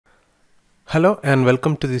Hello and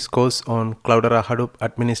welcome to this course on Cloudera Hadoop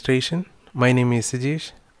administration. My name is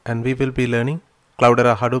CDH and we will be learning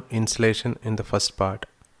Cloudera Hadoop installation in the first part.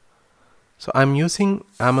 So I'm using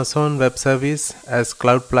Amazon Web Service as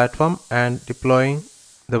cloud platform and deploying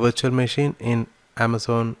the virtual machine in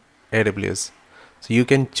Amazon AWS. So you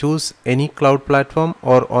can choose any cloud platform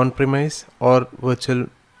or on-premise or virtual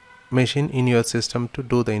machine in your system to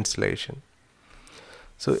do the installation.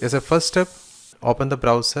 So as a first step, open the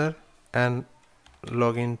browser and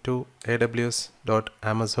log into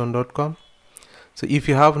aws.amazon.com. So if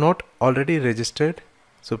you have not already registered,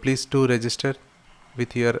 so please do register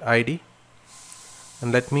with your ID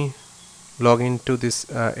and let me log into this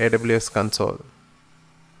AWS console.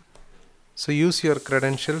 So use your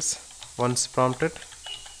credentials once prompted.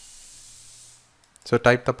 So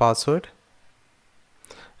type the password,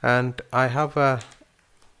 and I have a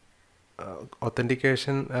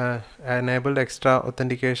authentication enabled extra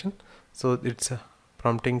authentication, so it's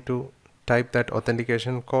prompting to type that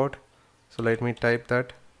authentication code. So let me type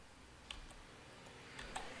that,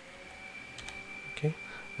 okay,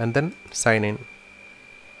 and then sign in.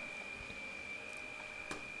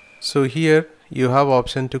 So here you have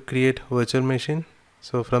option to create virtual machine.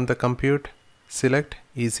 So from the compute, select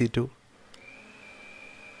EC2.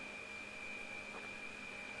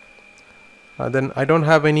 Then I don't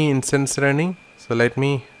have any instance running, so let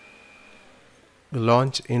me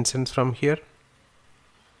launch instance from here.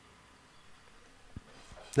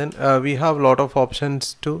 Then we have a lot of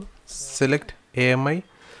options to select AMI.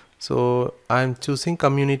 So I'm choosing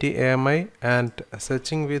community AMI and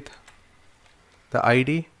searching with the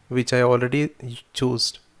ID which I already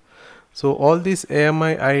chose. So all this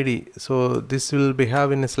AMI ID, so this will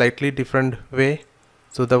behave in a slightly different way.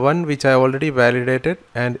 So the one which I already validated,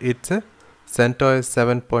 and it's a CentOS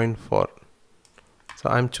 7.4. So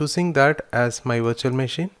I'm choosing that as my virtual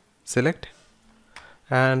machine. Select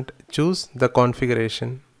and choose the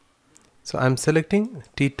configuration. So I'm selecting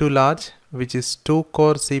T2 large, which is 2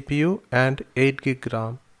 core CPU and 8 gig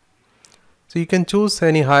RAM. So you can choose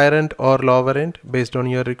any higher end or lower end based on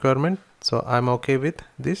your requirement. So I'm okay with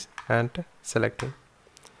this and selecting,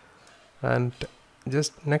 and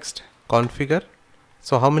just next, configure.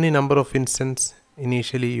 So how many number of instances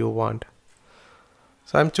initially you want?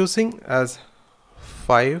 So I'm choosing as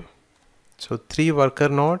 5, so 3 worker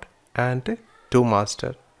node and 2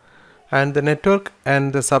 master, and the network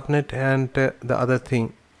and the subnet and the other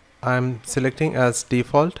thing I'm selecting as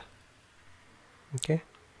default, okay,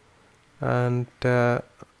 and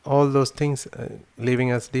all those things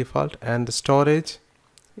leaving as default, and the storage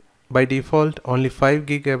by default only 5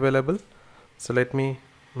 gig available, so let me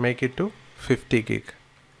make it to 50 gig.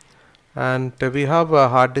 And we have a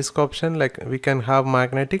hard disk option, like we can have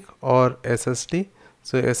magnetic or SSD.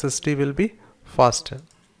 So SSD will be faster,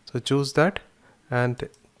 so choose that and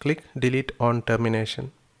click delete on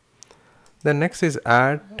termination. Then next is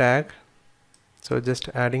add tag. So just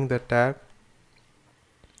adding the tag.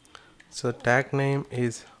 So tag name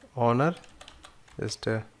is owner, just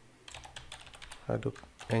Hadoop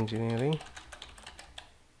engineering.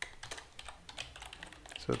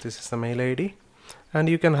 So this is the mail ID, and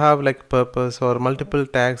you can have like purpose or multiple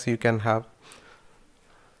tags you can have.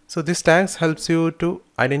 So this tags helps you to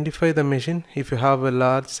identify the machine. If you have a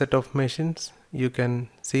large set of machines, you can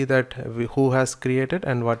see that who has created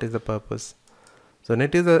and what is the purpose. So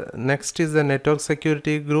next is the network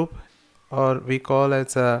security group, or we call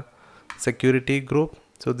as a security group.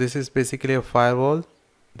 So this is basically a firewall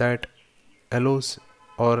that allows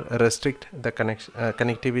or restrict the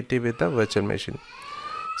connectivity with the virtual machine.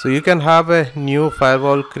 So you can have a new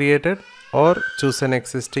firewall created or choose an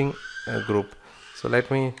existing group. So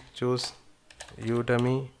let me choose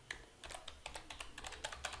Udemy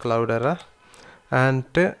Cloudera and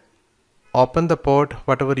open the port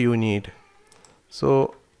whatever you need.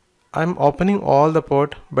 So I'm opening all the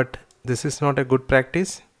port, but this is not a good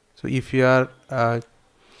practice. So if you are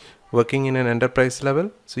working in an enterprise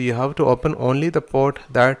level, so you have to open only the port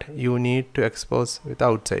that you need to expose with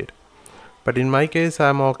outside. But in my case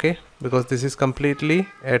I'm okay, because this is completely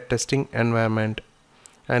a testing environment,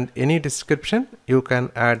 and any description you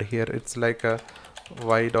can add here. It's like a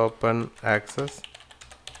wide open access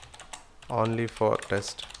only for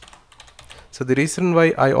test. So the reason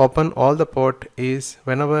why I open all the port is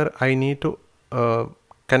whenever I need to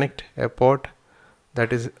connect a port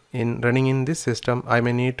that is running in this system, I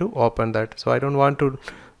may need to open that. So I don't want to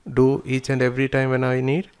do each and every time when I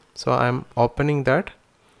need, so I'm opening that.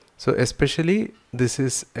 So especially this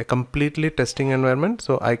is a completely testing environment,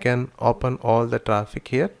 so I can open all the traffic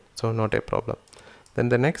here, so not a problem. Then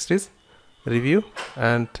the next is review,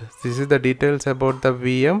 and this is the details about the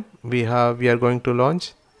VM we are going to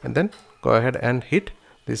launch, and then go ahead and hit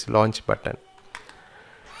this launch button.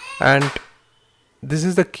 And this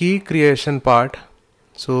is the key creation part.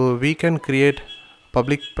 So we can create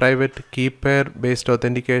public private key pair based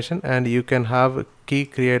authentication, and you can have key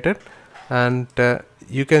created, and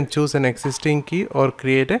you can choose an existing key or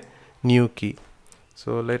create a new key.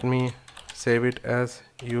 So let me save it as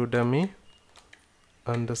Udemy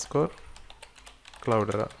underscore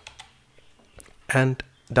Cloudera and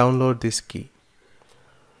download this key.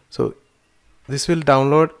 So this will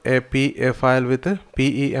download a file with a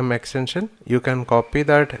PEM extension. You can copy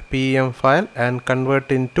that PEM file and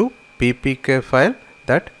convert into PPK file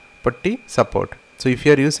that putty support. So if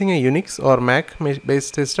you are using a Unix or Mac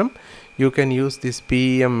based system, you can use this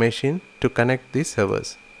PEM machine to connect these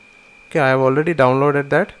servers. Okay, I have already downloaded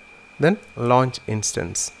that. Then launch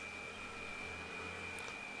instance,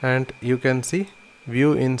 and you can see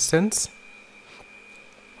view instance.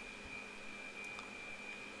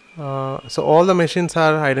 So all the machines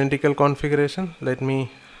are identical configuration. Let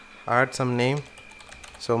me add some name.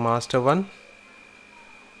 So master 1,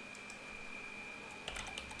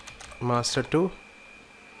 master 2.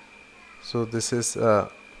 So this is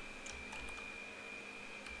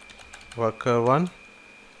worker 1,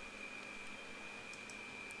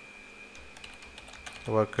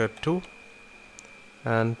 worker 2,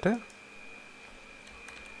 and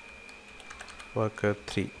worker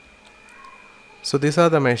 3. So these are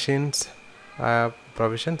the machines I have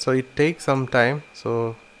provisioned. So it takes some time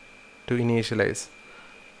to initialize.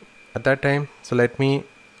 At that time, so let me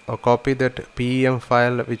copy that PEM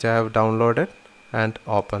file which I have downloaded and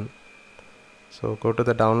open. So go to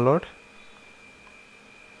the download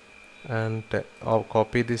and I'll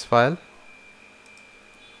copy this file,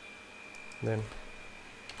 then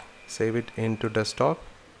save it into desktop.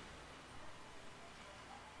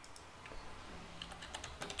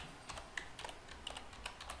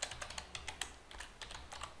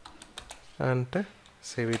 And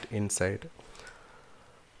save it inside.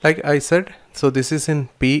 Like I said, so this is in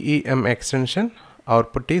PEM extension. Our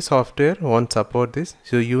putty software won't support this,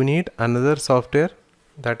 so you need another software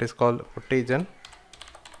that is called PuttyGen.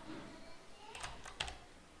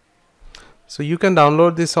 So you can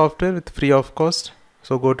download this software with free of cost.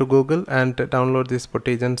 So go to Google and download this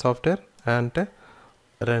PuttyGen software and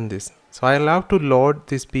run this. So I'll have to load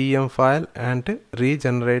this PEM file and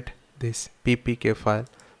regenerate this PPK file.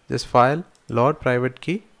 This file load private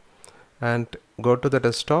key and go to the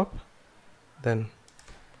desktop, then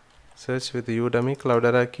search with Udemy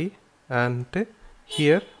Cloudera key, and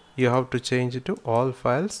here you have to change it to all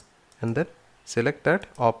files and then select that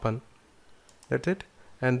open. That's it,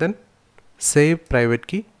 and then save private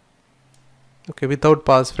key. Okay, without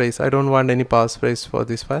passphrase. I don't want any passphrase for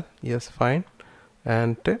this file. Yes, fine.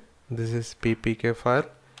 And this is PPK file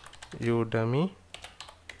Udemy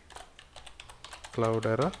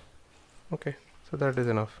Cloudera. Okay, so that is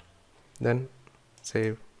enough. Then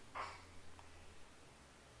save,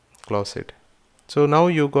 close it. So now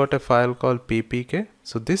you got a file called PPK.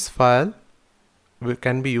 So this file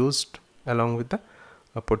can be used along with the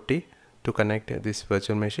putty to connect this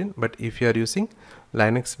virtual machine. But if you are using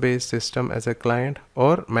Linux based system as a client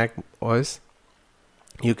or Mac OS,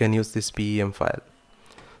 you can use this PEM file.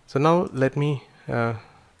 So now let me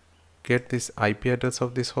get this IP address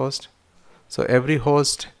of this host. So every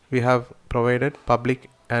host we have provided public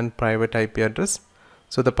and private IP address.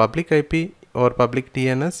 So the public IP or public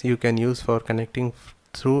DNS you can use for connecting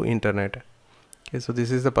through internet. Okay, so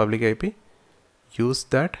this is the public IP. Use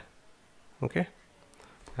that. Okay,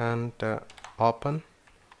 and open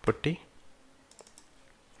putty.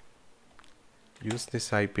 Use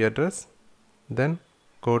this IP address. Then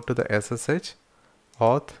go to the SSH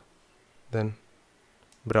auth. Then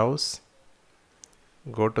browse.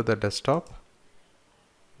 Go to the desktop.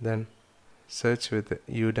 Then search with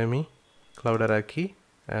Udemy Cloudera key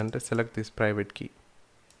and select this private key.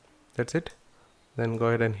 That's it. Then go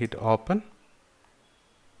ahead and hit open.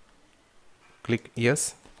 Click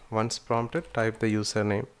yes. Once prompted, type the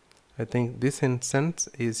username. I think this instance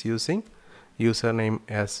is using username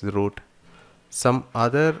as root. Some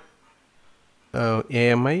other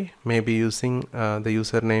AMI may be using the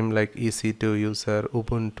username like EC2 user,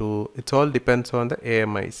 Ubuntu. It all depends on the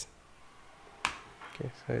AMIs. Okay,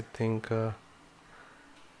 so I think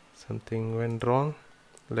something went wrong.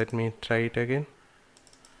 Let me try it again.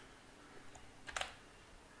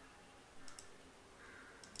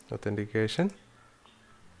 Authentication.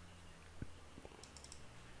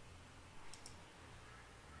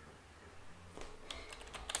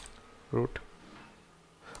 Root.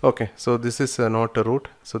 Okay, so this is not a root,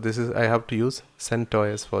 so this is, I have to use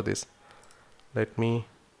CentOS for this. Let me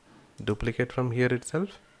duplicate from here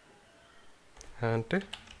itself and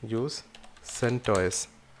use CentOS.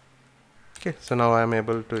 Okay, so now I am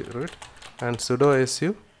able to root, and sudo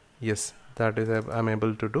su, yes, that is I'm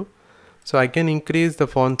able to do. So I can increase the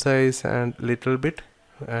font size and little bit,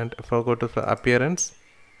 and if I go to the appearance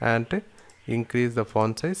and increase the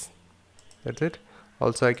font size, that's it.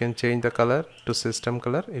 Also I can change the color to system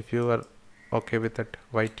color if you are okay with that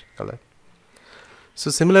white color. So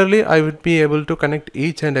similarly I would be able to connect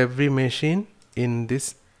each and every machine in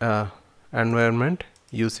this environment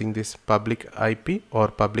using this public IP or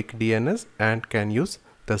public DNS, and can use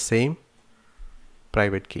the same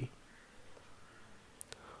private key.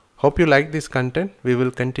 Hope you like this content. We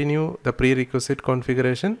will continue the prerequisite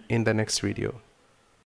configuration in the next video.